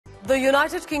The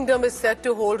United Kingdom is set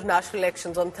to hold national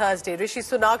elections on Thursday. Rishi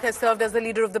Sunak has served as the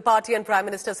leader of the party and Prime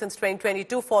Minister since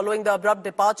 2022, following the abrupt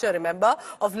departure, remember,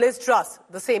 of Liz Truss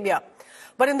the same year.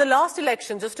 But in the last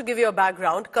election, just to give you a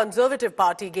background, Conservative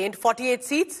Party gained 48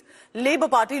 seats, Labour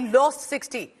Party lost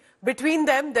 60. Between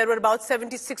them, there were about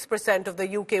 76% of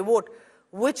the UK vote.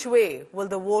 Which way will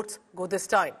the votes go this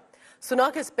time?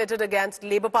 Sunak is pitted against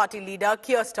Labour Party leader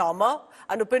Keir Starmer,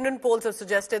 and opinion polls have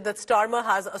suggested that Starmer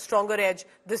has a stronger edge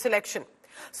this election.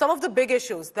 Some of the big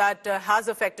issues that has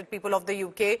affected people of the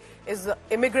UK is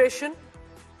immigration,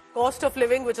 cost of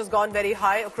living, which has gone very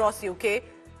high across the UK,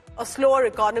 a slower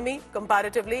economy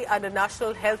comparatively, and a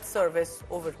national health service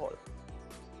overhaul.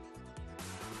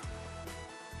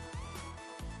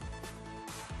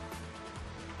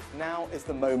 Now is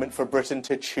the moment for Britain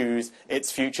to choose its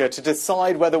future, to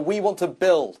decide whether we want to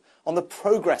build on the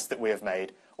progress that we have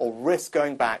made or risk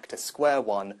going back to square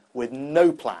one with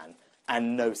no plan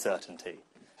and no certainty.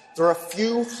 There are a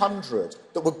few hundred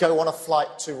that would go on a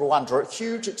flight to Rwanda at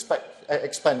huge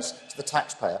expense to the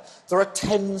taxpayer. There are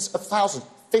tens of thousands.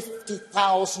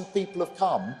 50,000 people have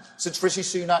come since Rishi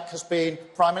Sunak has been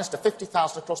Prime Minister,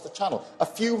 50,000 across the Channel. A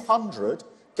few hundred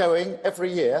going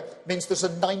every year means there's a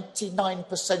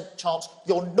 99% chance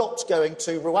you're not going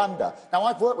to Rwanda. Now,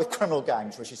 I've worked with criminal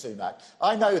gangs, Rishi Sunak.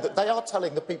 I know that they are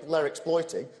telling the people they're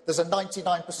exploiting there's a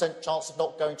 99% chance of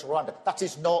not going to Rwanda. That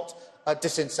is not a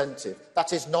disincentive.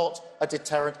 That is not a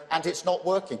deterrent, and it's not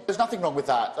working. There's nothing wrong with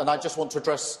that, and I just want to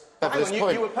address Beverly's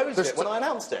point. You opposed it when I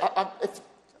announced it.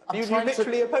 You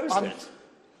literally opposed it.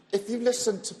 If you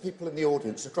listen to people in the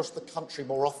audience across the country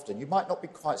more often, you might not be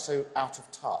quite so out of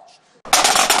touch.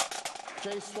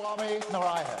 Jai Swami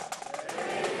Narayana.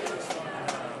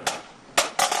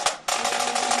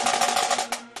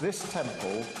 This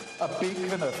temple, a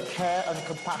beacon of care and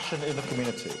compassion in the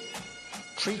community,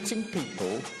 treating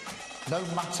people, no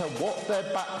matter what their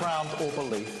background or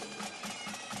belief,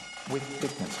 with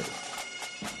dignity.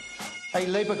 A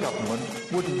Labour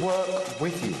government would work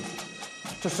with you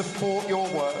to support your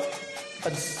work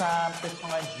and stand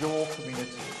behind your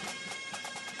community.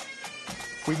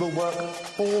 We will work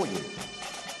for you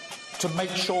to make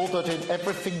sure that in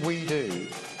everything we do,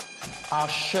 our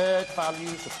shared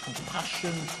values of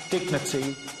compassion,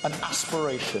 dignity and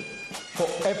aspiration for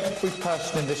every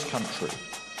person in this country.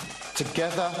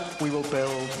 Together we will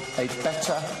build a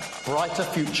better, brighter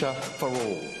future for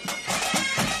all.